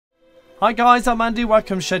Hi guys, I'm Andy,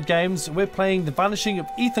 welcome to Shed Games. We're playing The Vanishing of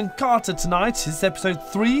Ethan Carter tonight. It's episode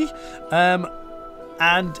 3.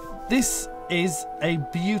 And this is a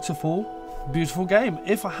beautiful, beautiful game.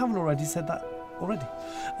 If I haven't already said that already.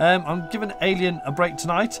 I'm giving Alien a break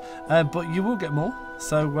tonight, but you will get more.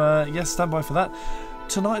 So yes, stand by for that.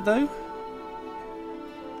 Tonight though,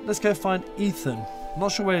 let's go find Ethan. I'm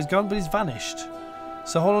not sure where he's gone, but he's vanished.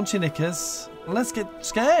 So hold on to your knickers. Let's get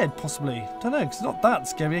scared, possibly. Don't know, because it's not that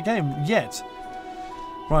scary a game yet.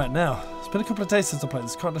 Right, now, it's been a couple of days since I played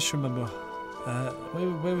this. Can't just remember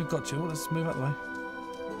where we've got to. Oh, let's move out the way.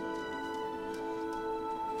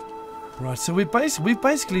 Right, so we've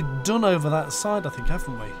basically done over that side, I think,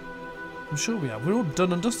 haven't we? I'm sure we have. We're all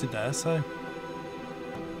done and dusted there, so...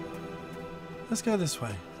 let's go this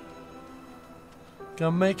way.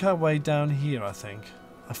 Gonna make our way down here, I think.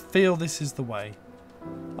 I feel this is the way.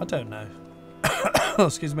 I don't know. Oh,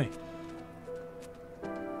 excuse me.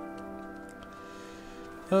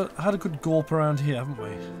 Had a good gawp around here, haven't we?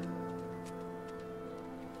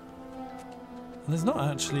 And there's not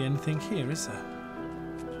actually anything here, is there?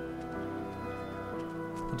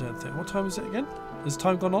 I don't think. What time is it again? Has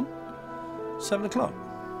time gone on? 7 o'clock.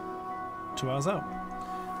 2 hours out.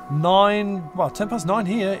 10 past 9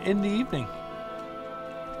 here in the evening.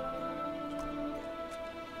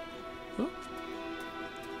 Oh.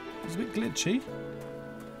 It's a bit glitchy.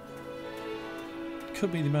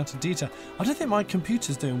 Could be the amount of detail. I don't think my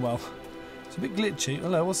computer's doing well. It's a bit glitchy.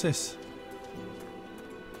 Hello, what's this?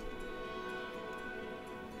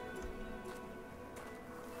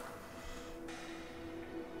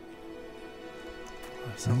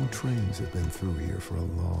 No trains have been through here for a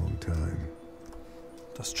long time.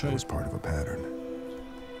 That's true. That was part of a pattern.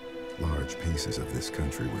 Large pieces of this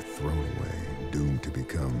country were thrown away, doomed to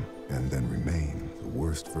become, and then remain, the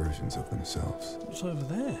worst versions of themselves. What's over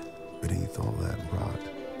there? Beneath all that rot,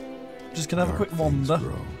 just gonna have a quick dark wander. things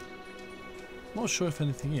grow. Not sure if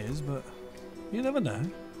anything is, but you never know.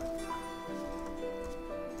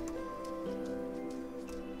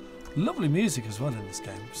 Lovely music as well in this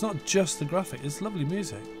game. It's not just the graphic, it's lovely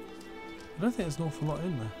music. I don't think there's an awful lot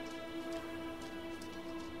in there.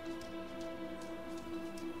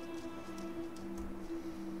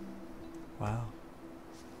 Wow.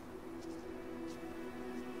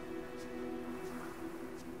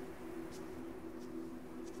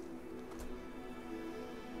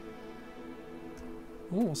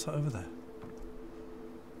 Oh, what's that over there?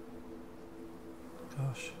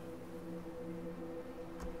 Gosh.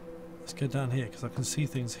 Let's go down here because I can see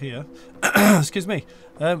things here. Excuse me.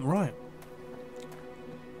 Right.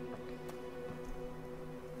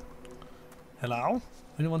 Hello?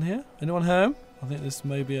 Anyone here? Anyone home? I think this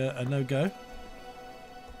may be a no-go.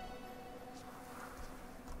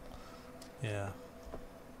 Yeah.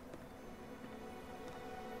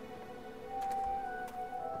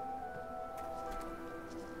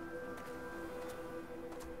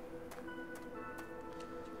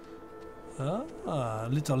 A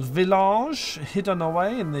little village hidden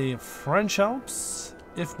away in the French Alps.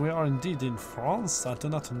 If we are indeed in France, I do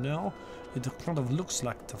not know. It kind of looks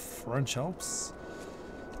like the French Alps.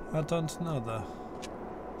 I don't know though.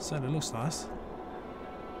 Certainly looks nice.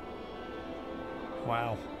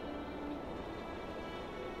 Wow.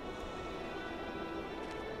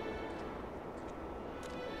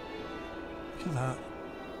 Look at that.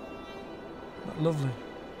 Isn't that lovely?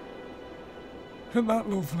 Isn't that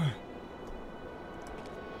lovely?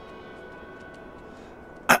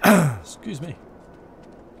 Excuse me.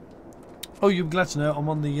 Oh, you're glad to know I'm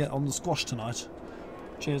on the squash tonight.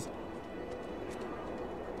 Cheers.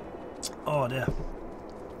 Oh dear.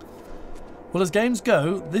 Well, as games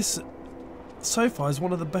go, this so far is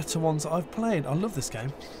one of the better ones I've played. I love this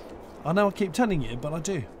game. I know I keep telling you, but I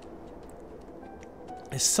do.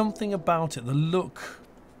 There's something about it. The look.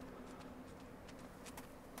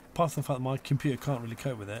 Apart from the fact that my computer can't really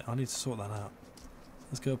cope with it, I need to sort that out.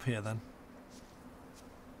 Let's go up here then.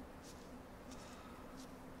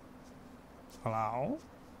 Hello?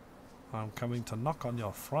 I'm coming to knock on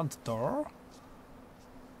your front door.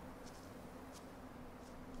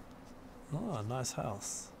 Oh, a nice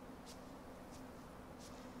house.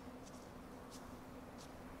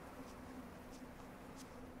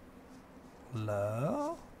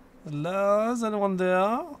 Hello? Hello? Is anyone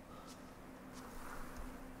there?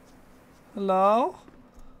 Hello?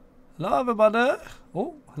 Hello, everybody?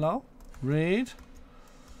 Oh, hello? Read.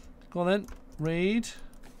 Go on then. Read.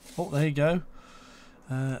 Oh, there you go.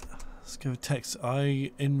 Let's go with text.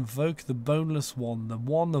 I invoke the boneless one, the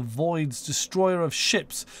one of voids, destroyer of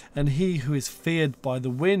ships, and he who is feared by the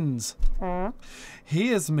winds.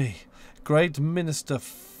 Hears me, great minister.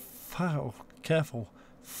 Careful.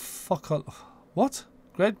 What?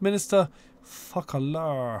 Great Minister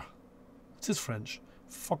Fauchelevent. It is French.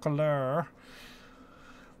 Fauchelevent.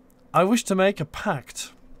 I wish to make a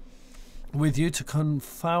pact with you to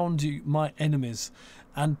confound my enemies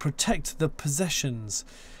and protect the possessions.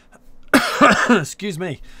 Excuse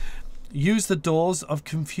me. Use the doors of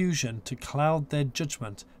confusion to cloud their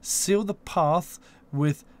judgment. Seal the path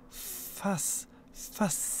with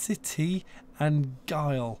facility and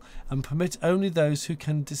guile, and permit only those who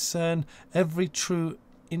can discern every true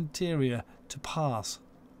interior to pass.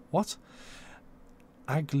 What?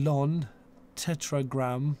 Aglon,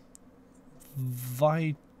 tetragram,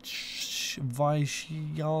 Vaishion,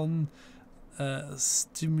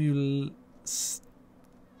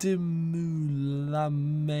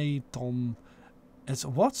 stimulamatum. It's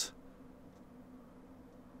what?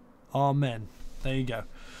 Amen. There you go.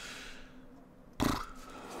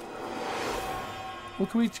 Well,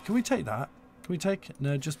 can we take that? Can we take?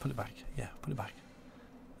 No, just put it back. Yeah, put it back.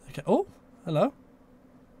 Okay. Oh, hello.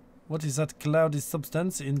 What is that cloudy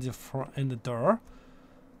substance in the door?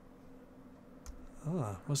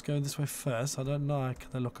 Ah, let's go this way first. I don't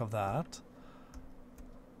like the look of that.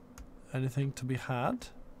 Anything to be had?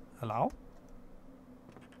 Hello?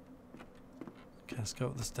 Okay, let's go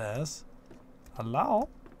up the stairs. Hello?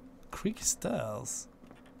 Creaky stairs.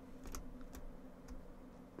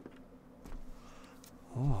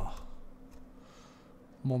 Oh.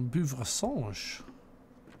 Mon pauvre songe.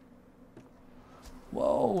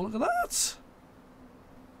 Whoa, look at that.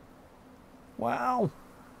 Wow.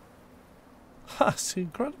 That's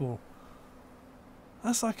incredible.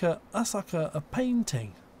 That's like a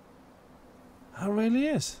painting. It really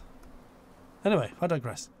is. Anyway, I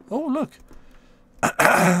digress. Oh, look.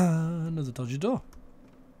 Another dodgy door.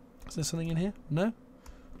 Is there something in here? No?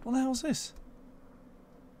 What the hell is this?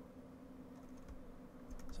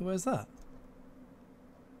 So where's that?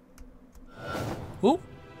 Oh!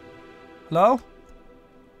 Hello?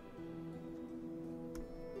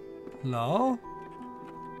 Hello?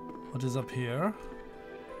 What is up here?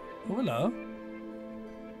 Oh, hello.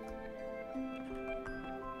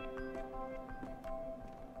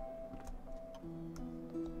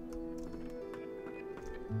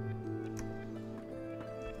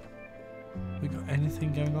 We got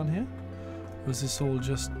anything going on here? Or is this all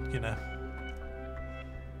just, you know...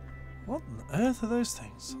 What on earth are those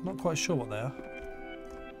things? I'm not quite sure what they are.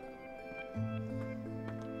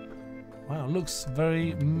 Wow, looks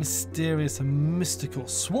very mysterious and mystical.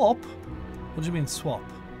 Swap? What do you mean swap?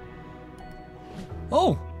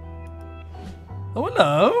 Oh! Oh,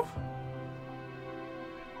 hello!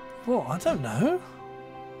 Well, I don't know.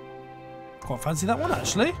 Quite fancy that one,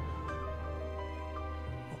 actually.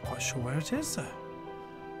 Not quite sure where it is, though.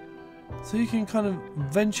 So you can kind of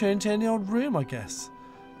venture into any old room, I guess.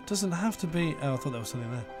 Doesn't have to be... Oh, I thought there was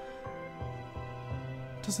something there.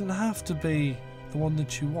 Doesn't have to be the one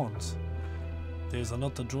that you want. These are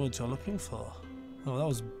not the droids you're looking for. Oh, that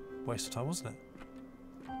was a waste of time, wasn't it?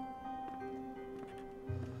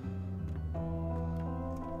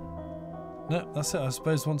 No, that's it. I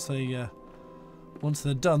suppose once they're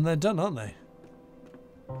done, aren't they?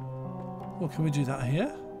 Well, can we do that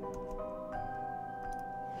here?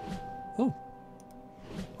 Oh,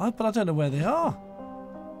 but I don't know where they are.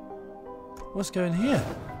 What's going here?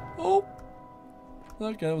 Oh,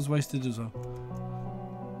 okay, that was wasted as well.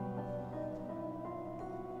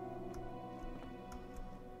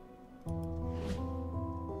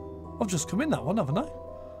 I've just come in that one, haven't I?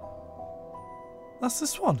 That's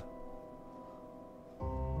this one.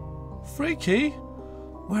 Freaky.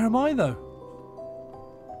 Where am I, though?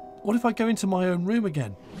 What if I go into my own room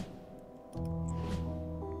again?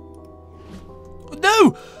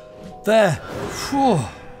 No! There. Whew.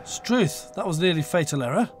 Struth. That was nearly fatal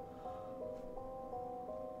error.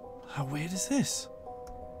 How weird is this?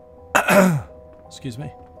 Excuse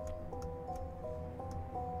me.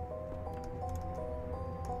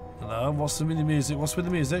 Hello, what's with the music? What's with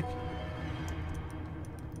the music?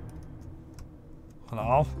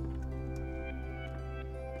 Hello?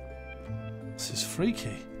 This is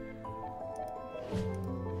freaky.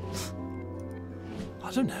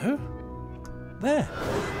 I don't know. There.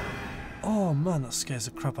 Oh man, that scares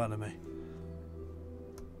the crap out of me.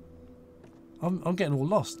 I'm getting all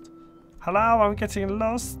lost. Hello, I'm getting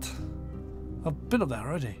lost. I've been up there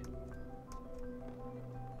already.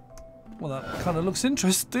 Well, that kind of looks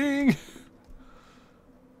interesting.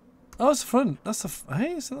 Oh, it's the front. That's the...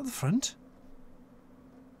 Hey, is that the front?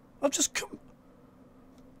 I've just come...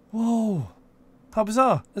 Whoa. How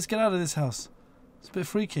bizarre. Let's get out of this house. It's a bit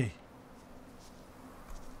freaky.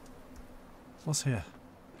 What's here?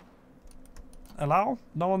 Hello?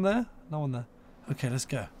 No one there? No one there. Okay, let's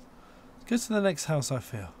go. Go to the next house, I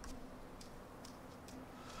feel.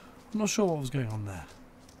 I'm not sure what was going on there.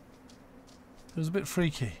 It was a bit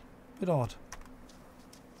freaky. A bit odd.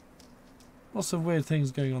 Lots of weird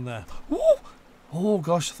things going on there. Woo! Oh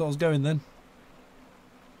gosh, I thought I was going then.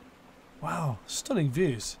 Wow, stunning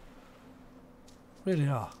views. Really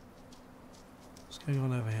are. What's going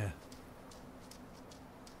on over here?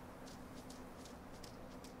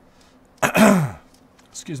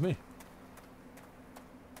 Excuse me.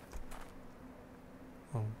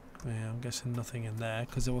 Oh, yeah, I'm guessing nothing in there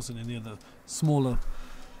because there wasn't any other smaller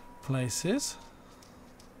places.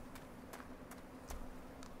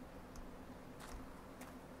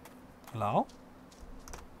 Hello?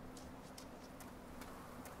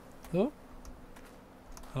 Oh?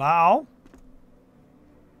 Hello?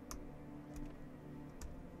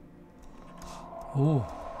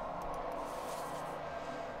 Oh.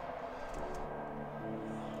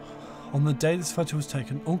 On the day this photo was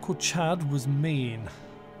taken, Uncle Chad was mean.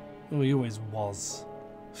 Oh, he always was.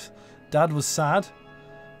 Dad was sad.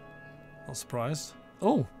 Not surprised.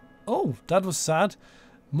 Oh. Oh, Dad was sad.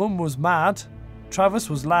 Mum was mad. Travis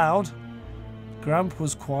was loud. Gramp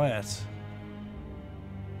was quiet.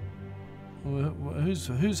 Who's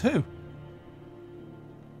who?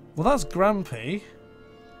 Well, that's Grampy.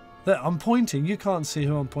 I'm pointing. You can't see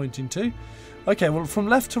who I'm pointing to. Okay, well, from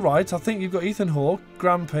left to right, I think you've got Ethan Hawke,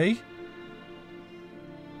 Grampy.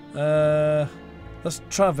 That's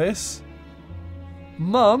Travis.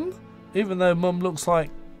 Mum, even though Mum looks like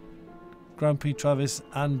Grampy, Travis,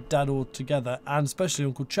 and Dad all together, and especially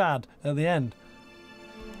Uncle Chad at the end,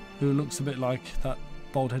 who looks a bit like that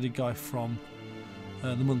bald-headed guy from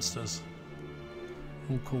the Munsters.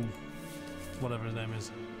 Uncle, whatever his name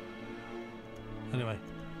is. Anyway,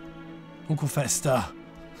 Uncle Fester.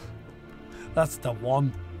 That's the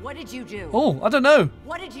one. What did you do? Oh, I don't know.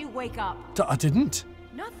 What did you wake up? I didn't.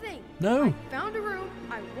 Nothing. No. I found a room.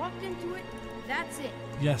 I walked into it. That's it.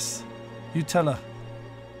 Yes. You tell her.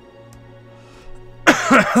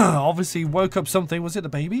 Obviously woke up something. Was it the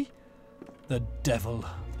baby? The devil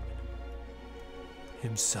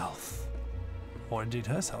himself. Or indeed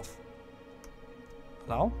herself.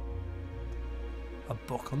 Hello? A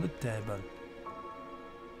book on the table.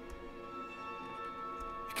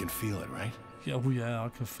 You can feel it, right? Yeah, oh yeah, I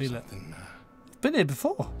can feel it. Something, I've been here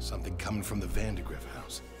before. something coming from the Vandergriff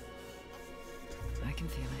house. I can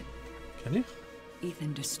feel it. Can you?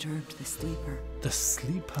 Ethan disturbed the sleeper. The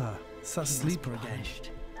sleeper. It's that He must sleeper be again.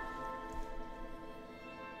 punished.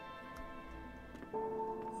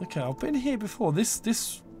 Okay, I've been here before. I've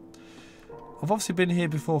obviously been here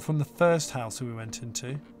before from the first house that we went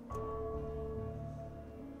into.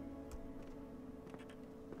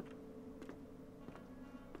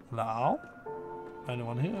 Hello?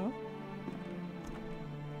 Anyone here?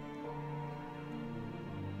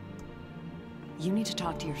 You need to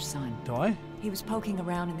talk to your son. Do I? He was poking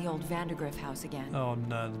around in the old Vandergriff house again. Oh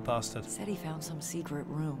no, the bastard. Said he found some secret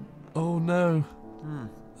room. Oh no.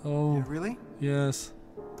 Oh, Yeah, really? yes.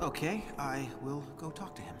 Okay, I will go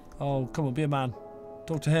talk to him. Oh, come on, be a man.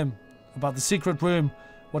 Talk to him about the secret room.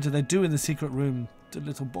 What did they do in the secret room to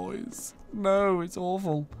little boys? No, it's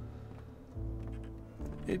awful.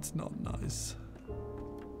 It's not nice.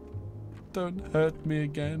 Don't hurt me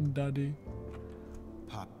again, Daddy.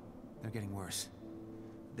 Pop, they're getting worse.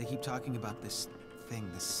 They keep talking about this thing,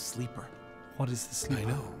 this sleeper. What is the sleeper? I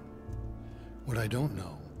know. What I don't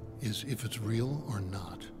know is if it's real or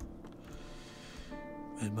not.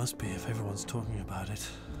 It must be if everyone's talking about it.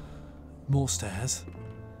 More stairs.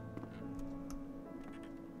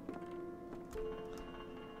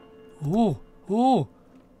 Oh, oh.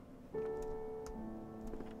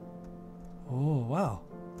 Oh, wow.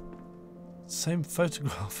 Same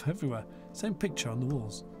photograph everywhere. Same picture on the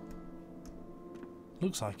walls.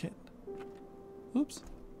 Looks like it. Oops.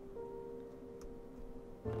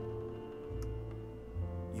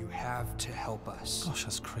 You have to help us. Gosh,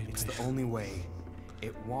 that's creepy. It's the only way.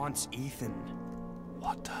 It wants Ethan.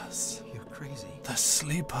 What does? You're crazy. The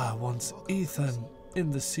sleeper wants Ethan in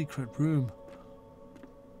the secret room.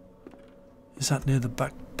 Is that near the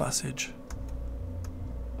back passage?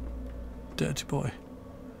 Dirty boy.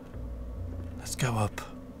 Let's go up.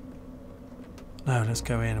 No, let's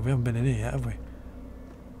go in. We haven't been in here yet, have we?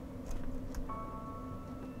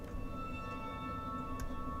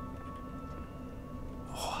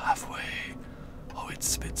 Oh, have we? Oh,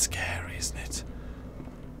 it's a bit scary, isn't it?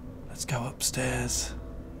 Let's go upstairs.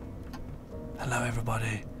 Hello,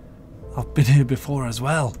 everybody. I've been here before as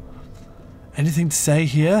well. Anything to say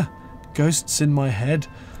here? Ghosts in my head?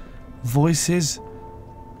 Voices?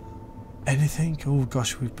 Anything? Oh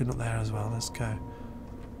gosh, we've been up there as well. Let's go.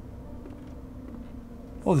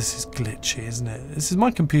 Oh, this is glitchy, isn't it? This is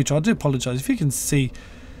my computer. I do apologise. If you can see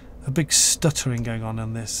a big stuttering going on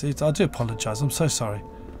in this, I do apologise. I'm so sorry.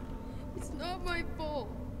 It's not my fault.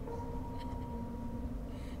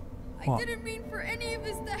 What? I didn't mean for any of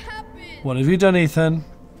this to happen. What have you done, Ethan?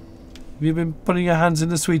 Have you been putting your hands in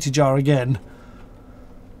the sweetie jar again?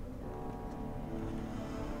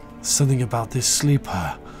 Something about this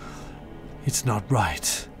sleeper. It's not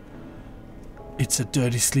right. It's a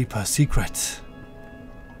dirty sleeper secret.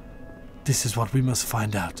 This is what we must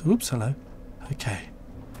find out. Oops, hello. Okay.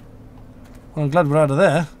 Well, I'm glad we're out of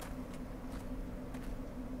there.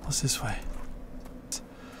 What's this way?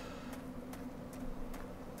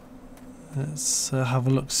 Let's have a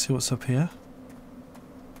look, see what's up here.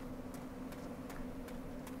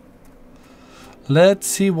 Let's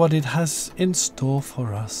see what it has in store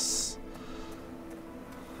for us.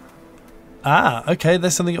 Ah, okay,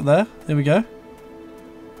 there's something up there. There we go.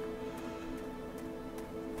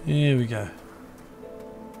 Here we go.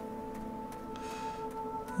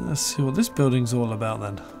 Let's see what this building's all about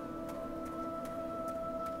then.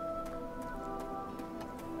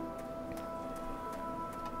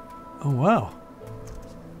 Oh wow.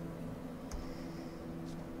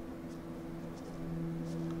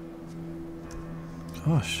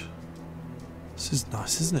 Gosh. This is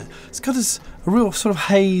nice, isn't it? It's got a real sort of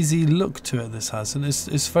hazy look to it, this has, and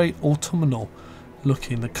it's very autumnal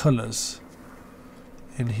looking, the colours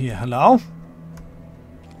in here. Hello?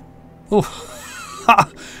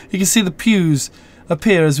 Oh, you can see the pews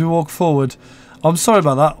appear as we walk forward. I'm sorry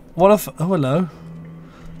about that. What if... Oh, hello.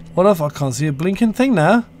 What if... I can't see a blinking thing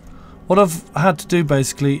now. What I've had to do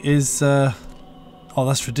basically is... oh,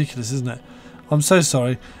 that's ridiculous, isn't it? I'm so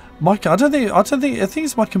sorry. I think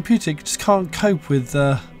it's my computer. It just can't cope with...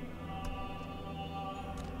 it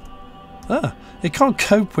can't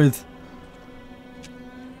cope with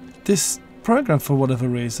this program for whatever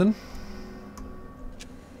reason.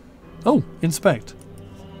 Oh, inspect.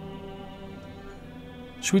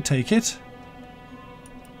 Should we take it?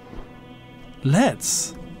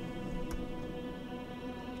 Let's.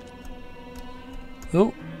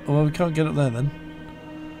 Oh, well, we can't get up there then.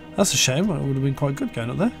 That's a shame. It would have been quite good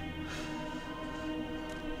going up there.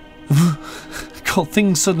 Got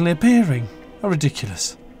things suddenly appearing. How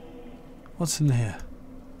ridiculous. What's in here?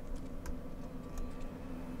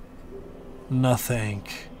 Nothing.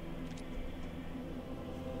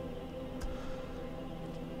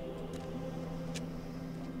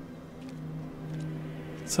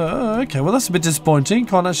 So, okay, well that's a bit disappointing.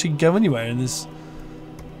 Can't actually go anywhere in this.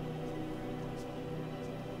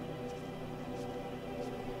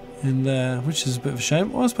 In there, which is a bit of a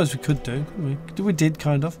shame. Well, I suppose we could do, couldn't we? We did,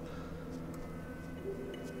 kind of.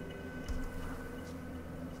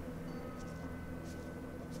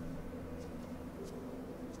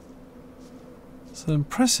 It's an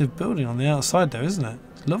impressive building on the outside though, isn't it?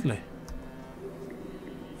 It's lovely.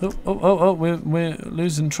 Oh, we're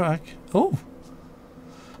losing track. Oh!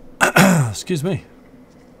 Excuse me.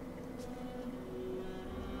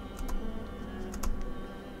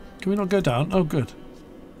 Can we not go down? Oh, good.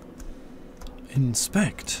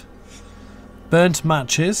 Inspect. Burnt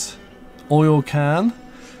matches. Oil can.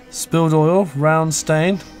 Spilled oil. Round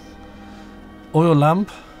stain. Oil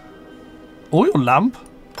lamp. Oil lamp?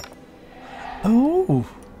 Oh,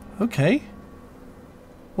 okay.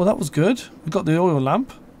 Well, that was good. We got the oil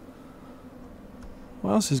lamp.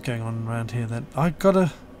 What else is going on around here then? I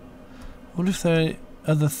wonder if there are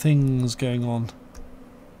other things going on.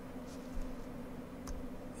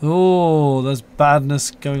 Oh, there's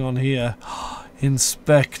badness going on here.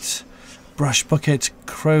 Inspect. Brush bucket.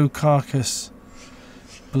 Crow carcass.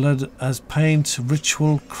 Blood as paint.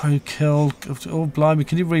 Ritual. Crow kill. Oh, blimey.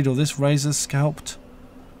 Can you read all this? Razor scalped.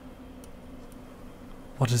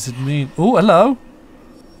 What does it mean? Oh, hello.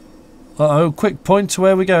 Uh-oh. Quick, point to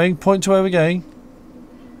where we're going. Point to where we're going.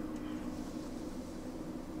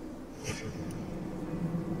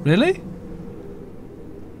 Really?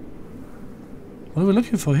 What are we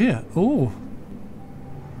looking for here? Oh.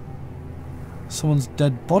 Someone's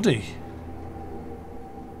dead body.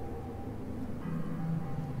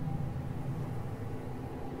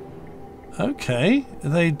 Okay. Are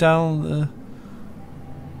they down the...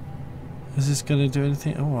 Is this going to do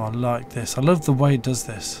anything? Oh, I like this. I love the way it does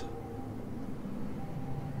this.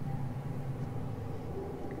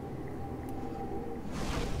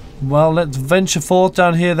 Well, let's venture forth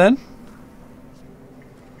down here then.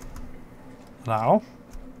 Hello?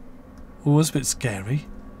 Oh, it's a bit scary.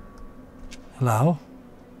 Hello?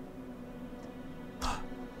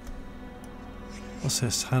 What's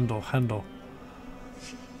this? Handle.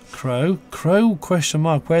 Crow? Crow? Question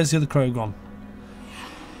mark. Where's the other crow gone?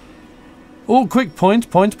 Oh, quick point.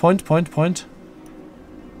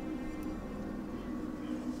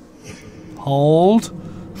 Hold.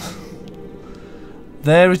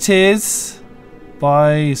 There it is.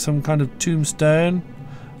 By some kind of tombstone.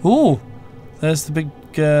 Oh, there's the big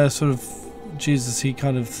sort of Jesus-y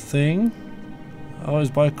kind of thing. Oh,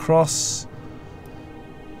 it's by a cross.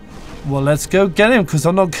 Well, let's go get him, because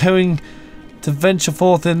I'm not going to venture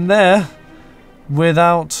forth in there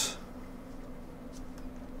without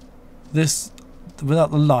this,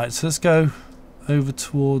 without the lights. So let's go over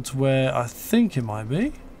towards where I think it might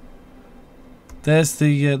be. There's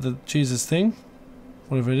the Jesus thing,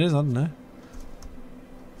 whatever it is. I don't know.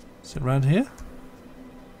 Is it around here?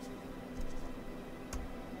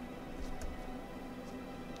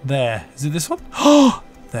 There. Is it this one? Oh,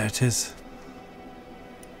 there it is.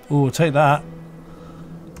 Oh, take that.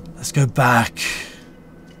 Let's go back.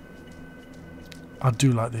 I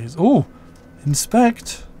do like these. Oh,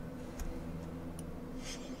 inspect.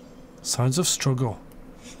 Signs of struggle.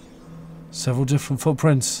 Several different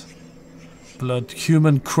footprints. Blood,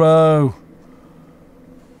 human crow.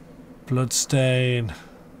 Blood stain.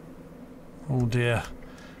 Oh dear.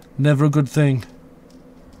 Never a good thing.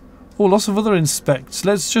 Oh, lots of other inspects.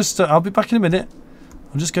 Let's just... I'll be back in a minute.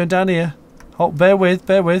 I'm just going down here. Oh, bear with,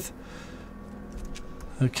 bear with.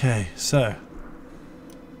 Okay, so.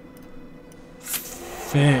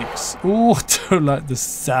 Fix. Oh, I don't like the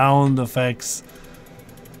sound effects.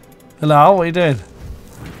 Hello, what are you doing?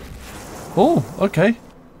 Oh, okay.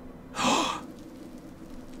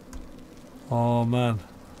 Oh, man.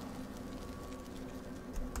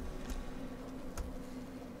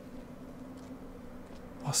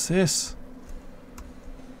 What's this?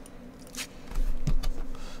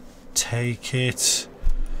 Take it.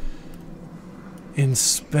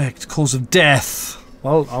 Inspect. Cause of death.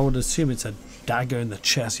 Well, I would assume it's a dagger in the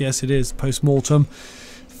chest. Yes, it is. Post-mortem.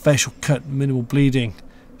 Facial cut. Minimal bleeding.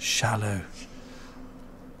 Shallow.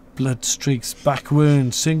 Blood streaks. Back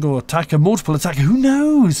wound. Single attacker. Multiple attacker. Who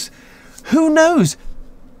knows? Who knows?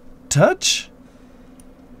 Touch?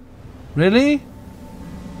 Really?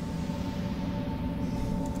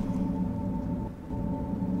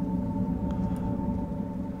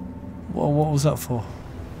 Well, what was that for?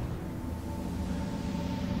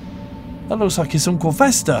 That looks like it's Uncle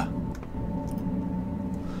Fester.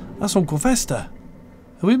 That's Uncle Fester.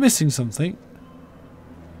 Are we missing something?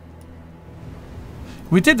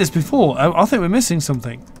 We did this before. I think we're missing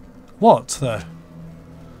something. What, though?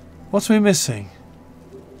 What are we missing?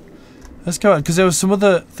 Let's go out, because there were some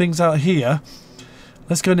other things out here.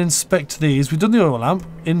 Let's go and inspect these. We've done the oil lamp.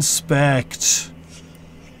 Inspect.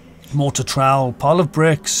 Mortar trowel. Pile of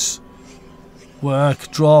bricks.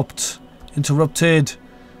 Work dropped. Interrupted.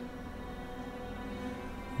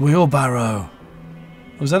 Wheelbarrow.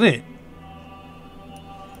 Was that it?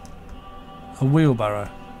 A wheelbarrow.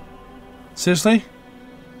 Seriously?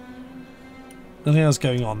 Nothing else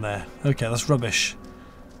going on there. Okay, that's rubbish.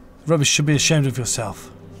 Rubbish, should be ashamed of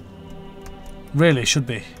yourself. Really, should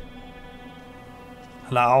be.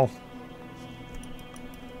 Hello?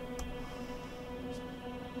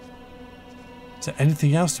 Is there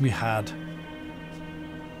anything else to be had?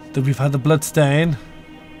 That we've had the blood stain.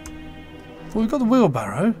 Well, we've got the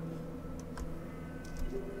wheelbarrow.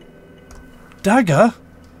 Dagger?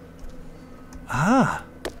 Ah.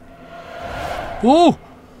 Oh!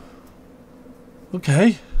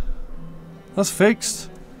 Okay. That's fixed.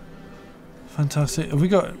 Fantastic. Have we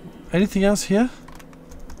got anything else here?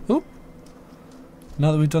 Oh.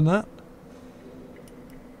 Now that we've done that.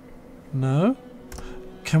 No.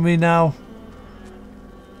 Can we now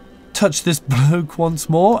touch this bloke once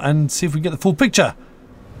more and see if we can get the full picture?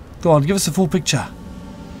 Go on, give us a full picture.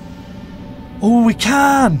 Oh, we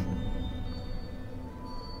can!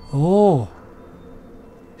 Oh.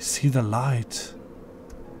 See the light.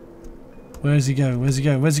 Where is he going? Where's he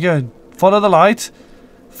going? Where's he going? Follow the light.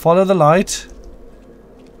 Follow the light.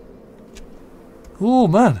 Oh,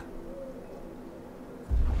 man.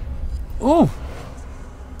 Oh.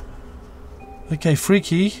 Okay,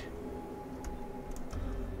 freaky.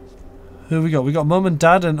 Who have we got? We got Mum and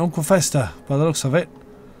Dad and Uncle Fester, by the looks of it.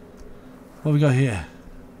 What have we got here?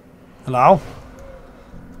 Hello?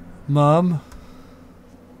 Mum?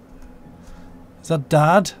 Is that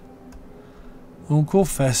Dad? Uncle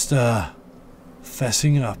Fester.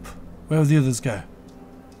 Fessing up. Where will the others go?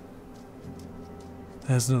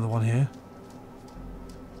 There's another one here.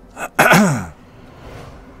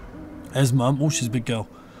 There's Mum. Oh, she's a big girl.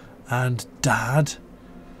 And Dad.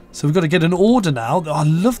 So we've got to get an order now. Oh, I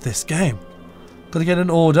love this game. Got to get an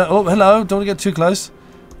order. Oh, hello. Don't want to get too close.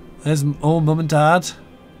 There's Mum and Dad.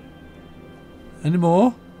 Any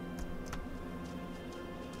more?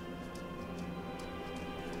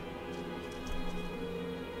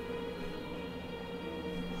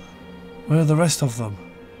 Where are the rest of them?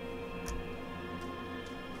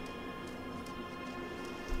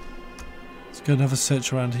 Let's go and have a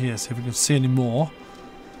search around here, see if we can see any more.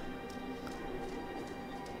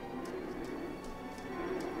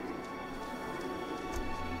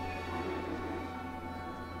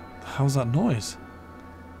 How's that noise?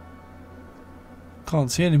 Can't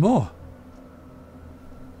see any more.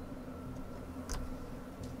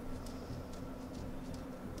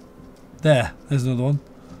 There's another one.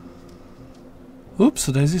 Oops,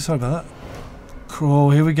 a daisy, sorry about that.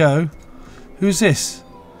 Crawl, here we go. Who's this?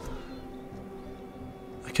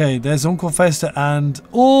 Okay, there's Uncle Fester and...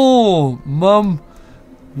 Oh! Mum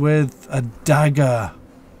with a dagger.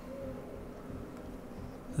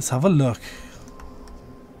 Let's have a look.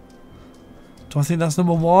 Do I think that's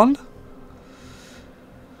number one?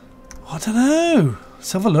 I don't know.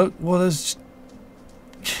 Let's have a look. Well, there's...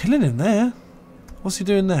 Killing him there. What's he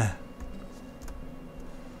doing there?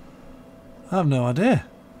 I have no idea.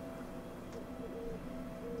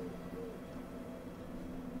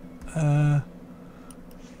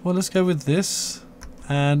 Well, let's go with this.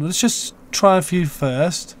 And let's just try a few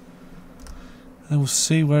first. And we'll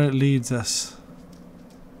see where it leads us.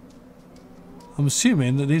 I'm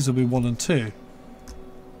assuming that these will be 1 and 2.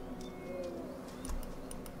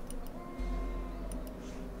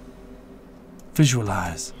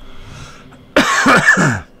 Visualize.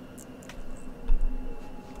 Dad!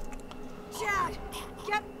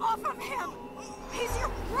 Get off of him! He's your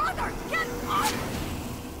brother! Get off!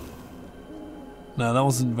 No, that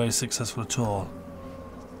wasn't very successful at all.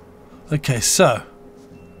 Okay, so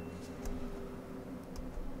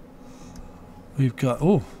we've got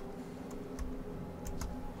we've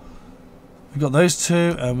got those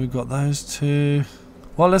two and we've got those two.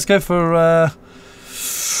 Well, let's go for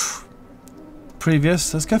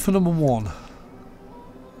previous. Let's go for number 1.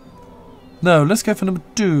 No, let's go for number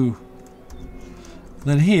 2. And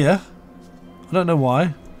then here, I don't know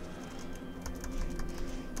why.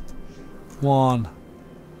 1.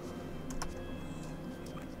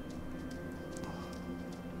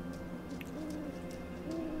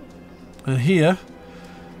 And here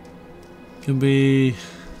can be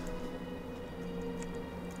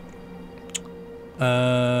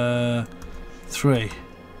 3.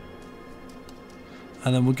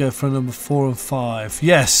 And then we'll go for number 4 and 5.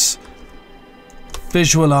 Yes!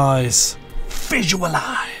 Visualize!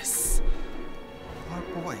 Visualize! Our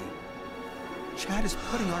boy. Chad is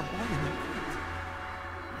putting our boy in there.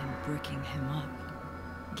 And bricking him up,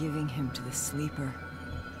 giving him to the sleeper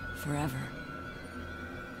forever.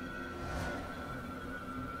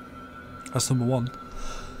 That's number 1.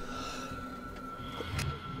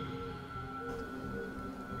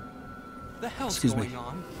 The hell's Excuse me. going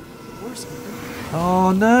on? Where's Ethan?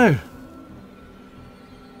 Oh no!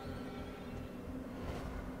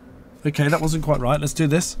 Okay, that wasn't quite right. Let's do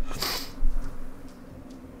this.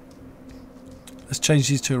 Let's change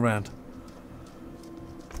these two around.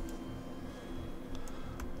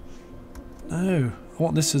 No, I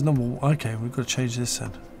want this as number 1. Okay, we've got to change this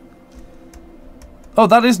then. Oh,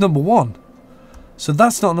 that is number 1. So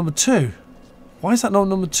that's not number 2. Why is that not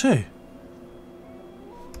number 2?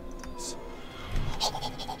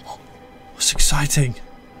 It's exciting.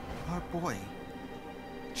 Our boy.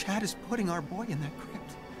 Chad is putting our boy in that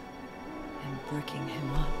crypt. And bricking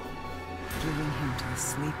him up, giving him to the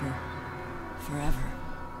sleeper forever.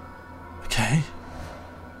 Okay.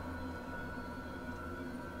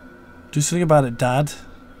 Do something about it, Dad.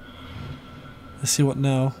 Let's see what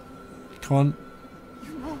now. Come on.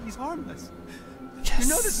 You know he's harmless. Yes. You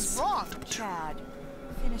know this is wrong. Chad,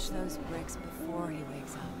 finish those bricks before he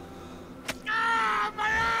wakes up. Ah, my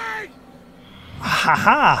eye! Ha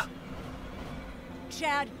ha!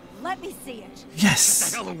 Chad, let me see it.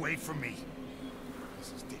 Yes! Get the hell away from me!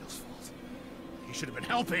 This is Dale's fault. He should have been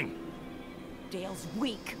helping. Dale's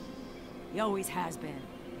weak. He always has been.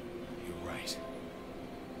 You're right.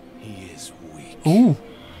 He is weak. Ooh.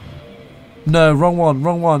 No, wrong one,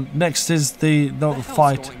 wrong one. Next is the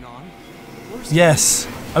fight. Going on? Where's Yes.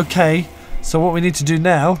 Okay. So what we need to do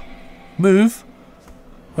now, move.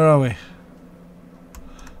 Where are we?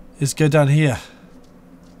 Is go down here.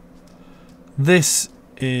 This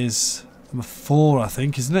is number 4, I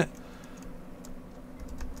think, isn't it?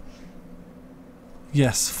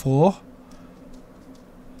 Yes, 4.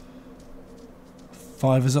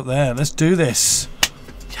 5 is up there. Let's do this.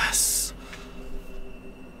 Yes.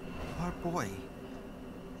 Our boy.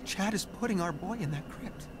 Chad is putting our boy in that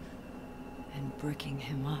crypt. And bricking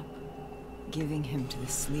him up, giving him to the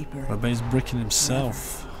sleeper. I bet he's bricking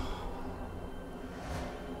himself.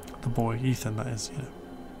 The boy, Ethan, that is, you know.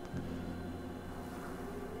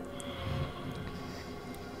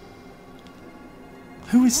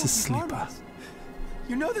 Who is this sleeper?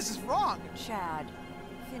 You know this is wrong. Chad,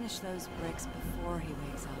 finish those bricks before he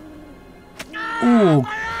wakes up.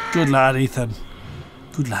 Oh, good lad, Ethan.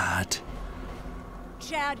 Good lad.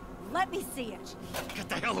 Chad, let me see it. Get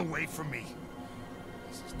the hell away from me.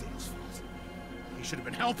 This is Dale's fault. He should have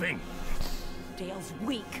been helping. Dale's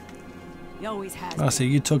weak. He always has I been. see,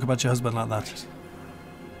 you talk about your husband like that.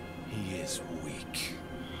 He is weak.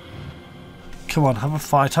 Come on, have a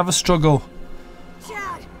fight, have a struggle.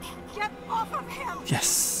 Chad, get off of him.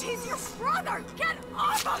 Yes. He's your brother. Get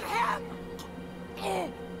off of him.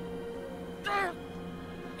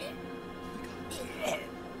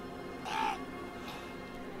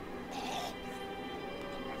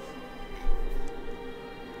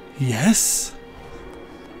 Yes.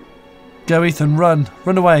 Go, Ethan, run.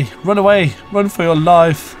 Run away. Run away. Run for your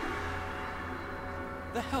life.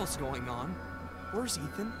 The hell's going on? Where's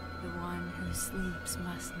Ethan? The one who sleeps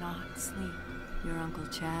must not sleep. Your Uncle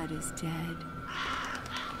Chad is dead.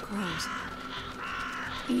 Close.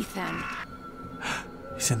 Ethan.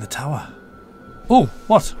 He's in the tower. Oh,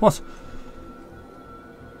 what? What?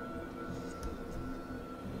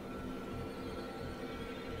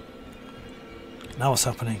 Now what's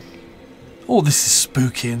happening? Oh, this is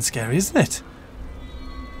spooky and scary, isn't it?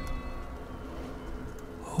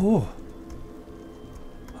 Oh.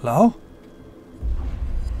 Hello?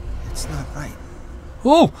 It's not right.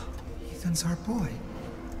 Oh! Ethan's our boy.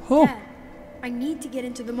 Oh! Dad, I need to get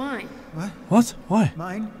into the mine. What? What? Why?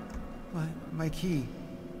 Mine? My key.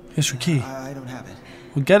 Here's your key. I don't have it.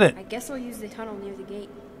 We'll get it. I guess I'll use the tunnel near the gate.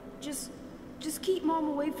 Just keep Mom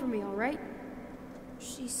away from me, all right?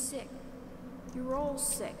 She's sick. You're all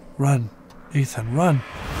sick. Run. Ethan, run.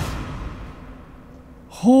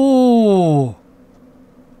 Oh!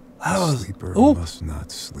 That The was... sleeper Oh! must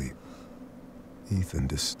not sleep. Ethan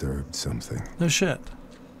disturbed something. No shit.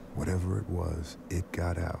 Whatever it was, it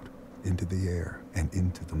got out, into the air, and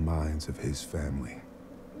into the minds of his family.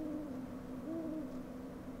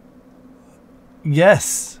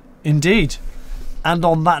 Yes, indeed. And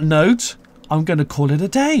on that note, I'm going to call it a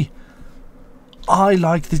day. I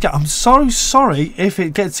like this game. I'm so sorry if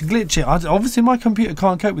it gets glitchy. Obviously, my computer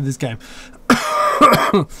can't cope with this game.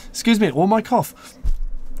 Excuse me, or my cough.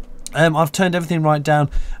 I've turned everything right down.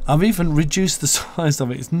 I've even reduced the size of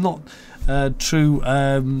it. It's not true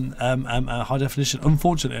high definition,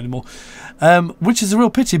 unfortunately, anymore, which is a real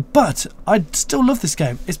pity. But I still love this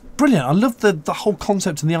game. It's brilliant. I love the whole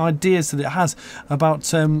concept and the ideas that it has about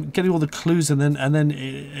getting all the clues and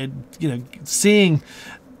then you know, seeing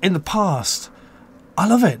in the past. I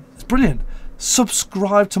love it. It's brilliant.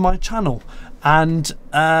 Subscribe to my channel and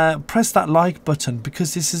press that like button,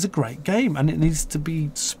 because this is a great game and it needs to be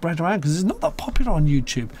spread around, because it's not that popular on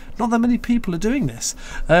YouTube. Not that many people are doing this.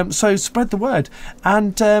 So spread the word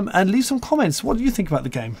and leave some comments. What do you think about the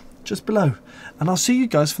game? Just below. And I'll see you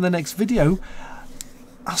guys for the next video.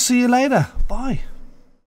 I'll see you later. Bye.